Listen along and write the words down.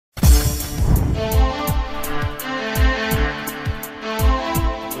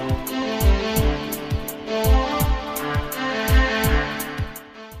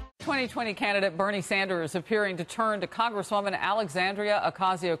2020 candidate Bernie Sanders appearing to turn to Congresswoman Alexandria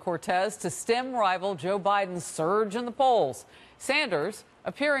Ocasio Cortez to stem rival Joe Biden's surge in the polls. Sanders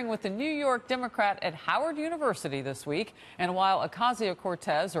appearing with the New York Democrat at Howard University this week. And while Ocasio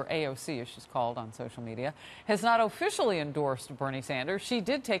Cortez, or AOC as she's called on social media, has not officially endorsed Bernie Sanders, she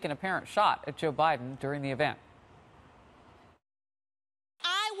did take an apparent shot at Joe Biden during the event.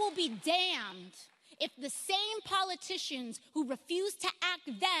 I will be damned if the same politicians who refused to act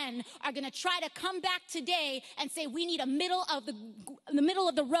then are going to try to come back today and say we need a middle of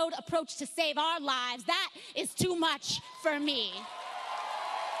the road approach to save our lives. That is too much for me.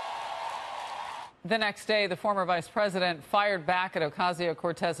 The next day, the former vice president fired back at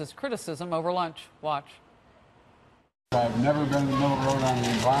Ocasio-Cortez's criticism over lunch. Watch. I've never been in the middle of the road on the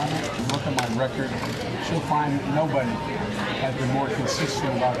environment. If you look at my record, she'll find that nobody has been more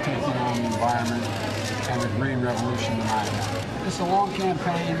consistent about taking on the environment and the green revolution than I have. It's a long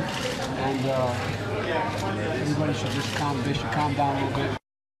campaign, and everybody should just calm down a little bit.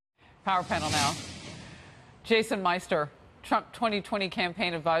 Power panel now. Jason Meister, Trump 2020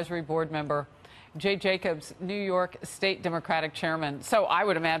 Campaign Advisory Board member. Jay Jacobs, New York State Democratic Chairman. So I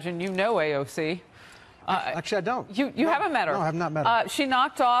would imagine you know AOC. Actually, I don't. You haven't met her? No, I have not met her. She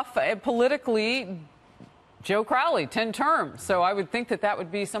knocked off politically Joe Crowley, 10 terms. So I would think that that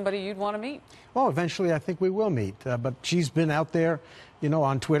would be somebody you'd want to meet. Well, eventually I think we will meet. But she's been out there, you know,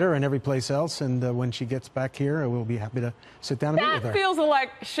 on Twitter and every place else. And when she gets back here, we'll be happy to sit down and meet with her. That feels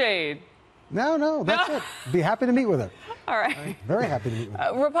like shade. No, that's it. Be happy to meet with her. All right. Very happy to meet with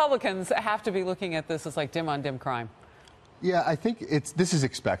her. Republicans have to be looking at this as like dim on dim crime. Yeah, I think this is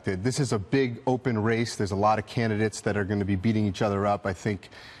expected. This is a big open race. There's a lot of candidates that are going to be beating each other up. I think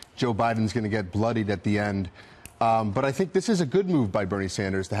Joe Biden's going to get bloodied at the end. But I think this is a good move by Bernie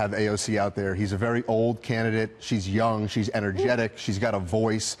Sanders to have AOC out there. He's a very old candidate. She's young. She's energetic. She's got a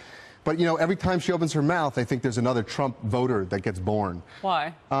voice. But, you know, every time she opens her mouth, I think there's another Trump voter that gets born.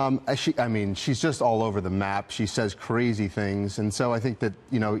 Why? I mean, she's just all over the map. She says crazy things. And so I think that,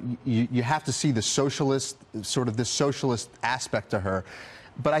 you know, you have to see the socialist, sort of this socialist aspect to her.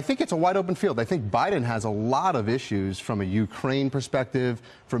 But I think it's a wide open field. I think Biden has a lot of issues from a Ukraine perspective,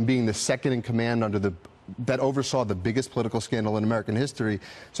 from being the second in command under that oversaw the biggest political scandal in American history.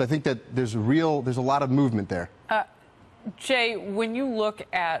 So I think that there's a lot of movement there. Jay, when you look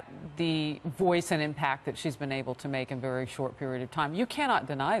at the voice and impact that she's been able to make in a very short period of time, you cannot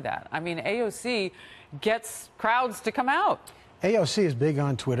deny that. I mean, AOC gets crowds to come out. AOC is big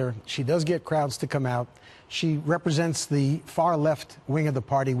on Twitter. She does get crowds to come out. She represents the far left wing of the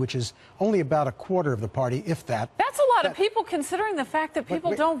party, which is only about a quarter of the party, if that. That's a lot of people, considering the fact that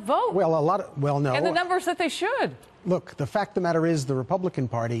people don't vote. Well, no. And the numbers that they should. Look, the fact of the matter is the Republican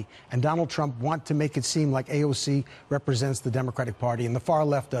Party and Donald Trump want to make it seem like AOC represents the Democratic Party and the far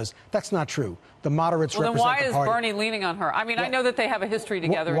left does. That's not true. The moderates represent the party. Then why is Bernie leaning on her? I mean, I know that they have a history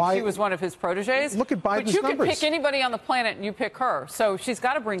together, and she was one of his proteges. Look at Biden's numbers. But you can pick anybody on the planet, and you pick her. So she's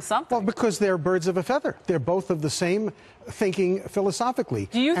got to bring something. Well, because they're birds of a feather. They're both of the same thinking philosophically.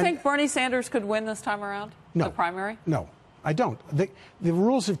 Do you think Bernie Sanders could win this time around? No. The primary? No. I don't. The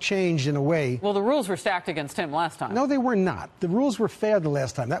rules have changed in a way. Well, the rules were stacked against him last time. No, they were not. The rules were fair the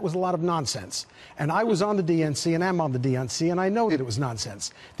last time. That was a lot of nonsense. And I was on the DNC, and I'm on the DNC, and I know that it was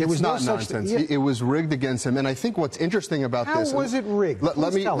nonsense. There was no nonsense. It was rigged against him. And I think what's interesting about this. How was it rigged?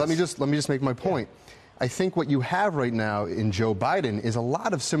 Let me just make my point. I think what you have right now in Joe Biden is a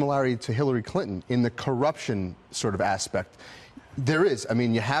lot of similarity to Hillary Clinton in the corruption sort of aspect. There is. I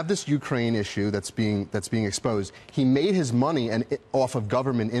mean, you have this Ukraine issue that's being exposed. He made his money off of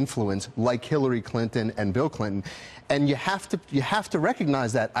government influence, like Hillary Clinton and Bill Clinton, and you have to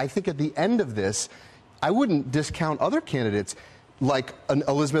recognize that. I think at the end of this, I wouldn't discount other candidates like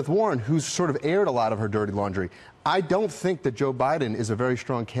Elizabeth Warren, who's sort of aired a lot of her dirty laundry. I don't think that Joe Biden is a very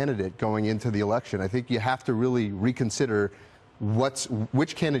strong candidate going into the election. I think you have to really reconsider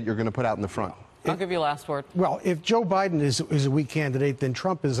which candidate you're going to put out in the front. I'll give you a last word. Well, if Joe Biden is a weak candidate, then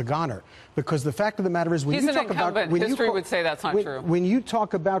Trump is a goner. Because the fact of the matter is, when He's you talk about history would say that's not true. When you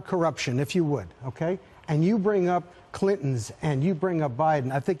talk about corruption, if you would, okay, and you bring up Clintons and you bring up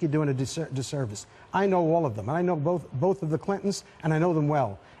Biden, I think you're doing a disservice. I know all of them, and I know both of the Clintons, and I know them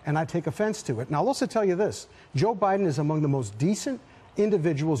well, and I take offense to it. And I'll also tell you this: Joe Biden is among the most decent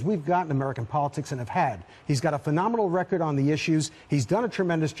individuals we've got in American politics and have had. He's got a phenomenal record on the issues. He's done a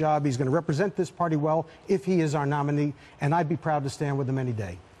tremendous job. He's going to represent this party well if he is our nominee, and I'd be proud to stand with him any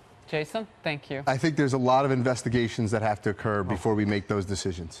day. Jason, thank you. I think there's a lot of investigations that have to occur before we make those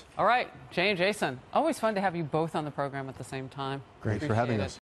decisions. All right, Jay and Jason, always fun to have you both on the program at the same time. Great for having us.